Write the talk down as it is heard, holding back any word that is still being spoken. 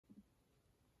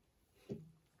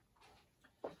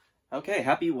Okay,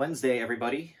 happy Wednesday,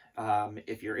 everybody.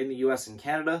 If you're in the US and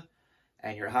Canada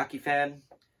and you're a hockey fan,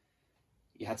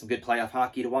 you had some good playoff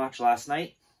hockey to watch last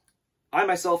night. I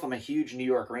myself am a huge New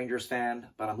York Rangers fan,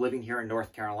 but I'm living here in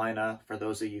North Carolina. For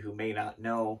those of you who may not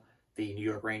know, the New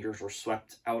York Rangers were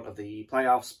swept out of the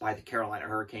playoffs by the Carolina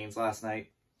Hurricanes last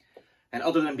night. And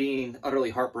other than being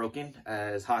utterly heartbroken,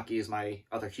 as hockey is my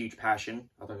other huge passion,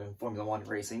 other than Formula One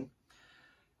racing,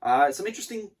 some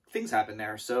interesting things happened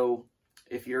there. So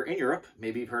if you're in Europe,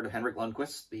 maybe you've heard of Henrik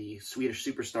Lundqvist, the Swedish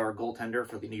superstar goaltender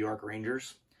for the New York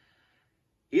Rangers.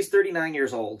 He's 39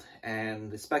 years old,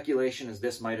 and the speculation is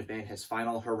this might have been his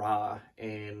final hurrah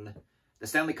in the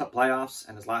Stanley Cup playoffs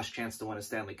and his last chance to win a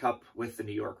Stanley Cup with the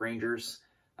New York Rangers.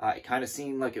 It kind of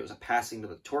seemed like it was a passing to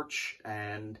the torch,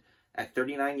 and at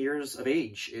 39 years of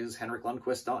age, is Henrik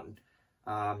Lundqvist done?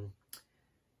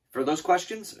 For those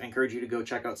questions, I encourage you to go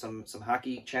check out some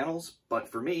hockey channels. But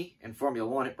for me, in Formula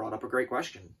One, it brought up a great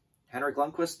question. Henrik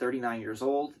Lundqvist, 39 years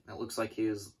old, and it looks like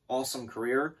his awesome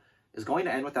career is going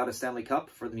to end without a Stanley Cup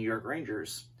for the New York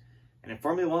Rangers. And in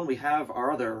Formula One, we have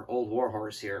our other old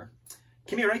warhorse here,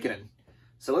 Kimi Räikkönen.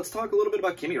 So let's talk a little bit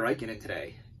about Kimi Räikkönen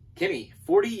today. Kimi,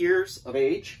 40 years of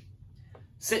age,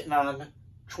 sitting on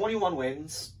 21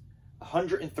 wins,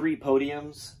 103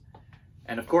 podiums,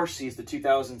 and of course, he's the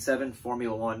 2007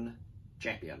 Formula One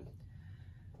champion.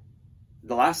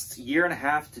 The last year and a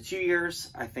half to 2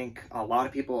 years, I think a lot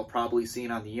of people have probably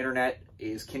seen on the internet,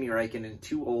 is Kimi Räikkönen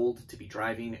too old to be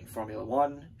driving in Formula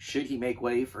One? Should he make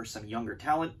way for some younger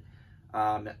talent?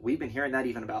 We've been hearing that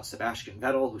even about Sebastian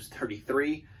Vettel, who's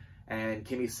 33, and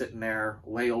Kimi's sitting there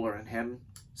way older than him.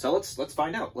 So let's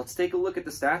find out. Let's take a look at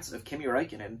the stats of Kimi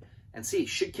Räikkönen and see,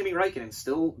 should Kimi Räikkönen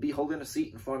still be holding a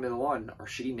seat in Formula One, or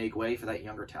should he make way for that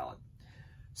younger talent?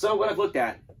 So what I've looked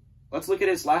at, let's look at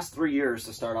his last 3 years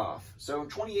to start off. So in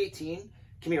 2018,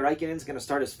 Kimi Räikkönen's going to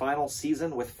start his final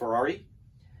season with Ferrari.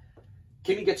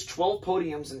 Kimi gets 12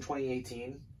 podiums in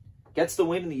 2018, gets the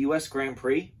win in the US Grand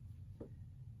Prix,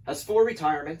 has 4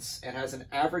 retirements, and has an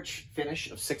average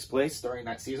finish of 6th place during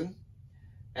that season,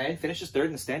 and finishes 3rd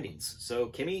in the standings. So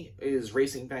Kimi is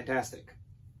racing fantastic.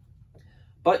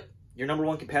 But your number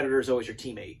one competitor is always your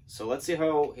teammate. So let's see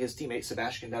how his teammate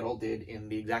Sebastian Vettel did in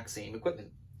the exact same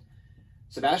equipment.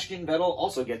 Sebastian Vettel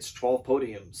also gets 12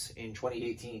 podiums in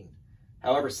 2018.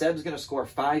 However, Seb's going to score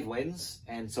 5 wins,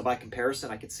 and so by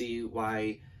comparison, I could see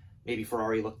why maybe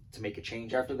Ferrari looked to make a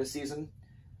change after this season.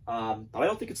 But I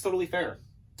don't think it's totally fair.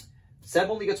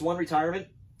 Seb only gets 1 retirement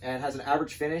and has an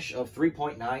average finish of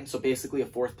 3.9, so basically a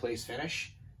 4th place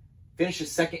finish. Finishes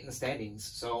 2nd in the standings,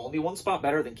 so only 1 spot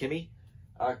better than Kimi.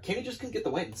 Kimi just couldn't get the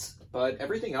wins, but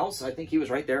everything else, I think he was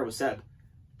right there with Seb.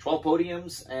 12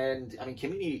 podiums, and I mean,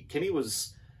 Kimi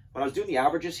was, when I was doing the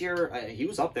averages here, he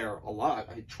was up there a lot.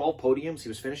 12 podiums, he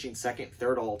was finishing 2nd,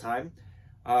 3rd all the time.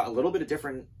 A little bit of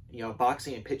different,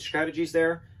 boxing and pitch strategies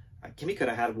there. Kimi could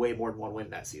have had way more than 1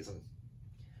 win that season.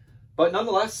 But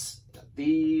nonetheless,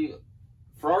 the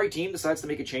Ferrari team decides to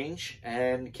make a change,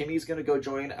 and Kimi's going to go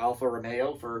join Alfa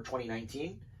Romeo for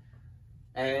 2019.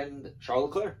 And Charles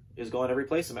Leclerc is going to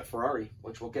replace him at Ferrari,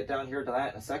 which we'll get down here to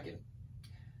that in a second.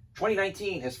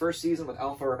 2019, his first season with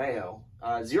Alfa Romeo.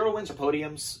 0 wins or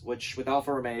podiums, which with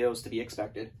Alfa Romeo is to be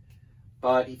expected.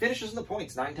 But he finishes in the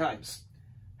points 9 times.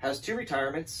 Has 2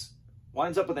 retirements.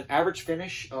 Winds up with an average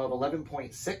finish of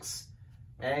 11.6.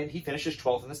 And he finishes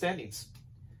 12th in the standings.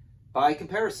 By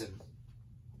comparison,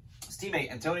 his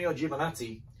teammate Antonio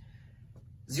Giovinazzi,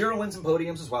 0 wins and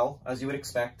podiums as well, as you would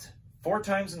expect. 4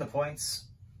 times in the points,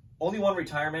 only 1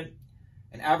 retirement,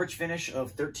 an average finish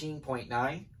of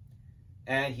 13.9,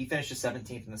 and he finishes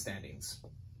 17th in the standings.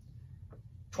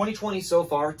 2020 so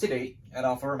far, to date, at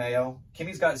Alfa Romeo,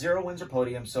 Kimi's got 0 wins or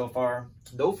podiums so far,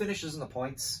 no finishes in the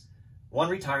points, 1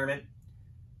 retirement,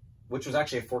 which was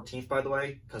actually a 14th, by the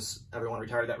way, because everyone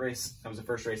retired that race. That was the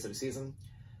first race of the season.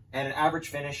 And an average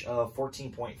finish of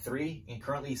 14.3, and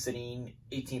currently sitting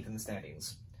 18th in the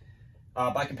standings.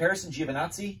 By comparison,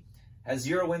 Giovinazzi has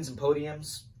 0 wins and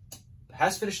podiums,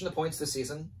 has finished in the points this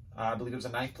season. I believe it was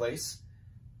a 9th place.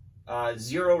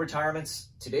 0 retirements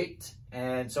to date,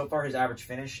 and so far his average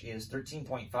finish is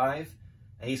 13.5,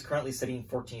 and he's currently sitting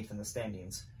 14th in the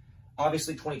standings.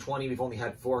 Obviously, 2020, we've only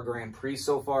had 4 Grand Prix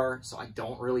so far, so I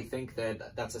don't really think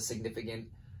that that's a significant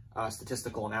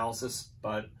statistical analysis,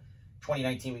 but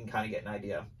 2019, we can kind of get an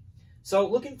idea. So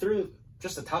looking through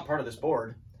just the top part of this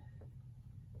board,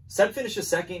 Seb finishes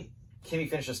 2nd, Kimi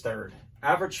finishes 3rd.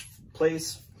 Average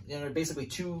place, basically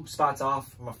 2 spots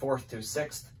off from a 4th to a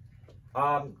 6th.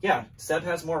 Yeah, Seb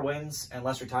has more wins and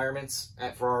less retirements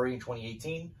at Ferrari in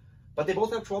 2018, but but they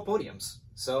both have 12 podiums.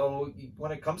 So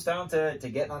when it comes down to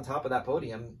getting on top of that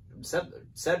podium,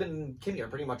 Seb and Kimi are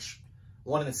pretty much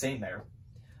one and the same there.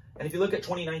 And if you look at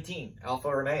 2019,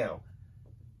 Alfa Romeo,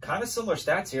 kind of similar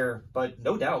stats here, but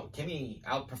no doubt Kimi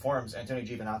outperforms Antonio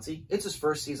Giovinazzi. It's his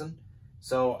first season,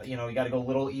 so, you know, you got to go a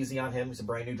little easy on him. He's a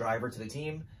brand new driver to the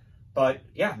team. But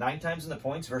yeah, 9 times in the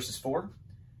points versus 4.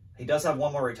 He does have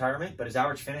one more retirement, but his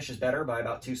average finish is better by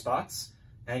about 2 spots.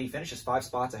 And he finishes 5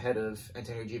 spots ahead of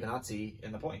Antonio Giovinazzi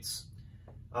in the points.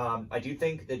 I do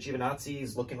think that Giovinazzi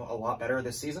is looking a lot better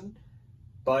this season.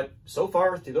 But so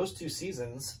far, through those 2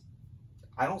 seasons,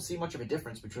 I don't see much of a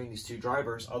difference between these 2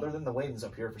 drivers other than the wins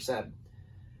up here for Seb.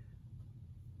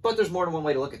 But there's more than one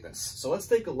way to look at this. So let's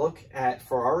take a look at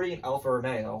Ferrari and Alfa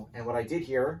Romeo. And what I did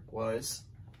here was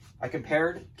I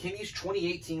compared Kimi's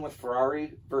 2018 with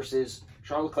Ferrari versus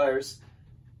Charles Leclerc's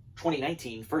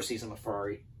 2019 first season with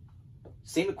Ferrari.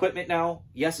 Same equipment now.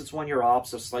 Yes, it's 1 year off,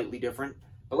 so slightly different.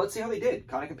 But let's see how they did.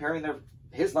 Kind of comparing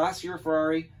his last year of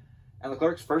Ferrari and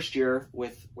Leclerc's first year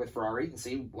with Ferrari and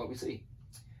see what we see.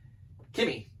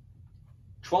 Kimi,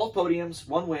 12 podiums,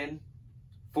 1 win,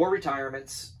 4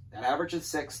 retirements, an average of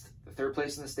 6th, the 3rd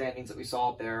place in the standings that we saw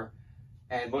up there,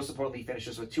 and most importantly, he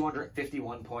finishes with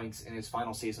 251 points in his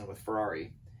final season with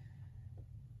Ferrari.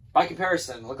 By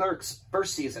comparison, Leclerc's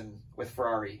first season with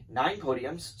Ferrari, 9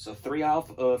 podiums, so 3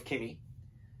 off of Kimi,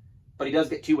 but he does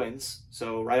get 2 wins,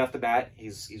 so right off the bat,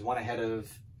 he's 1 ahead of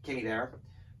Kimi there.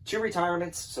 2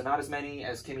 retirements, so not as many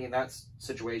as Kimi in that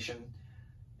situation.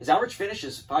 His average finish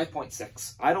is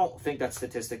 5.6. I don't think that's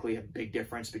statistically a big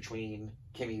difference between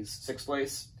Kimi's 6th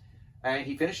place. And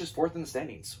he finishes 4th in the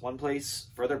standings, 1 place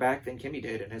further back than Kimi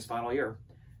did in his final year.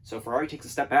 So Ferrari takes a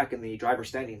step back in the driver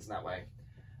standings in that way.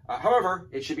 However,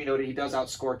 it should be noted he does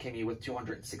outscore Kimi with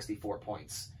 264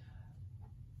 points.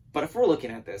 But if we're looking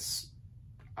at this,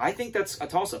 I think that's a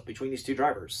toss-up between these 2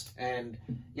 drivers. And,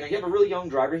 you know, you have a really young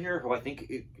driver here who I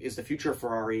think is the future of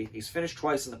Ferrari. He's finished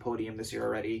twice in the podium this year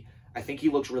already. I think he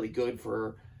looks really good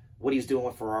for what he's doing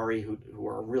with Ferrari, who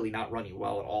are really not running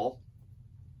well at all.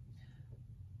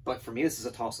 But for me, this is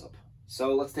a toss-up.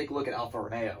 So let's take a look at Alfa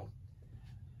Romeo.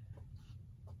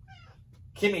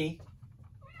 Kimi,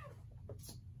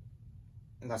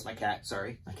 and that's my cat,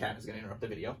 sorry. My cat is going to interrupt the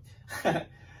video.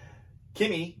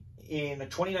 Kimi, in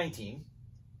 2019,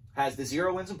 has the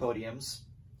 0 wins and podiums,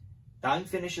 9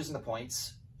 finishes in the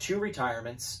points, 2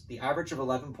 retirements, the average of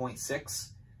 11.6,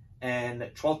 and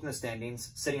 12th in the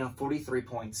standings, sitting on 43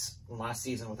 points in last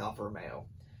season with Alfa Romeo.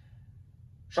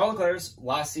 Charles Leclerc's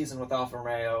last season with Alfa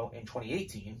Romeo in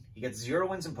 2018, he gets 0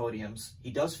 wins and podiums.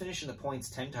 He does finish in the points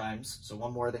 10 times, so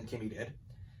 1 more than Kimi did.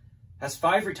 Has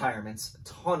 5 retirements, a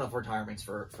ton of retirements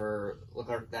for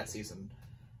Leclerc that season.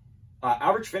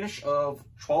 Average finish of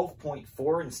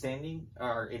 12.4 in standing,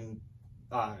 or in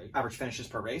average finishes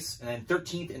per race, and then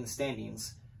 13th in the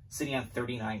standings, sitting on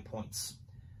 39 points.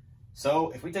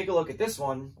 So if we take a look at this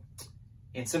one,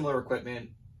 in similar equipment,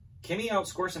 Kimi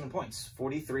outscores him in points,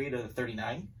 43 to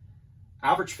 39.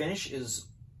 Average finish is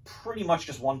pretty much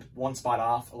just one spot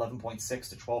off, 11.6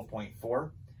 to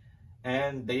 12.4.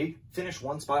 And they finished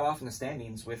 1 spot off in the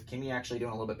standings, with Kimi actually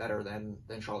doing a little bit better than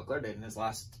Charles Leclerc did in his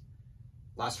last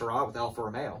hurrah with Alfa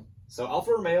Romeo. So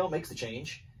Alfa Romeo makes the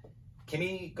change.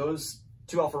 Kimi goes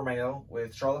to Alfa Romeo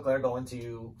with Charles Leclerc going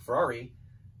to Ferrari.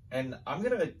 And I'm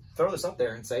going to throw this up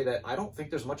there and say that I don't think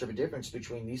there's much of a difference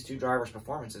between these 2 drivers'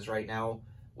 performances right now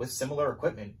with similar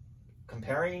equipment.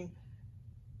 Comparing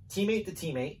teammate to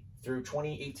teammate through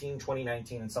 2018,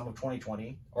 2019, and some of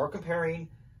 2020, or comparing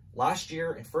last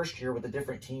year and first year with the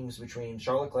different teams between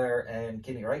Charles Leclerc and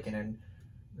Kimi Räikkönen,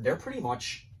 they're pretty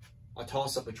much a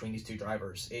toss-up between these 2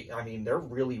 drivers. I mean, they're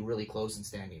really, really close in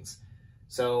standings.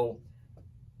 So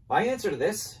my answer to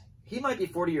this, he might be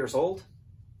 40 years old,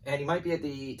 and he might be at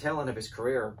the tail end of his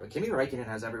career, but Kimi Räikkönen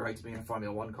has every right to be in a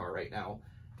Formula 1 car right now.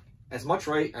 As much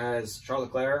right as Charles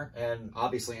Leclerc and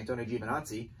obviously Antonio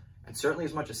Giovinazzi, and certainly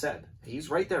as much as Seb. He's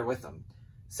right there with them.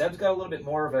 Seb's got a little bit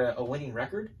more of a winning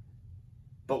record,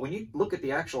 but when you look at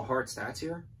the actual hard stats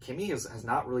here, Kimi has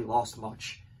not really lost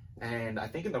much. And I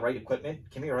think in the right equipment,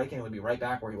 Kimi Räikkönen would be right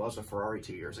back where he was with Ferrari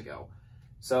 2 years ago.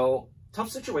 So,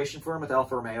 tough situation for him with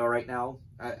Alfa Romeo right now.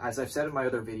 As I've said in my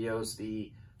other videos,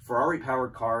 the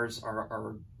Ferrari-powered cars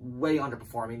are way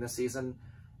underperforming this season.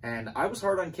 And I was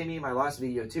hard on Kimi in my last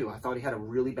video too. I thought he had a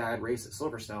really bad race at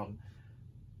Silverstone.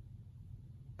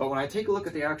 But when I take a look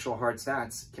at the actual hard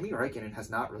stats, Kimi Räikkönen has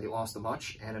not really lost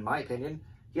much. And in my opinion,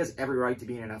 he has every right to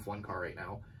be in an F1 car right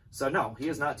now. So no, he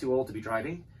is not too old to be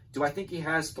driving. Do I think he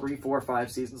has 3, 4,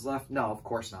 5 seasons left? No, of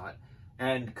course not.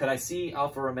 And could I see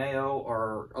Alfa Romeo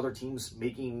or other teams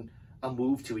making a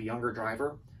move to a younger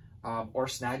driver? or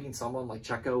snagging someone like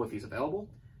Checo if he's available,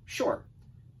 sure.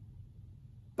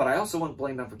 But I also wouldn't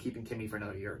blame them for keeping Kimi for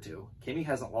another year or two. Kimi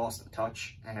hasn't lost a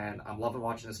touch, and I'm loving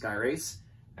watching this guy race,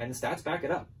 and the stats back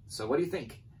it up. So what do you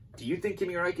think? Do you think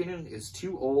Kimi Räikkönen is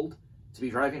too old to be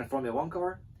driving a Formula 1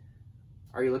 car?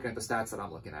 Are you looking at the stats that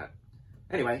I'm looking at?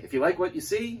 Anyway, if you like what you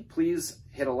see, please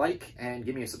hit a like and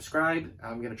give me a subscribe.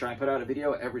 I'm going to try and put out a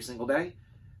video every single day.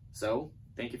 So,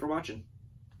 thank you for watching.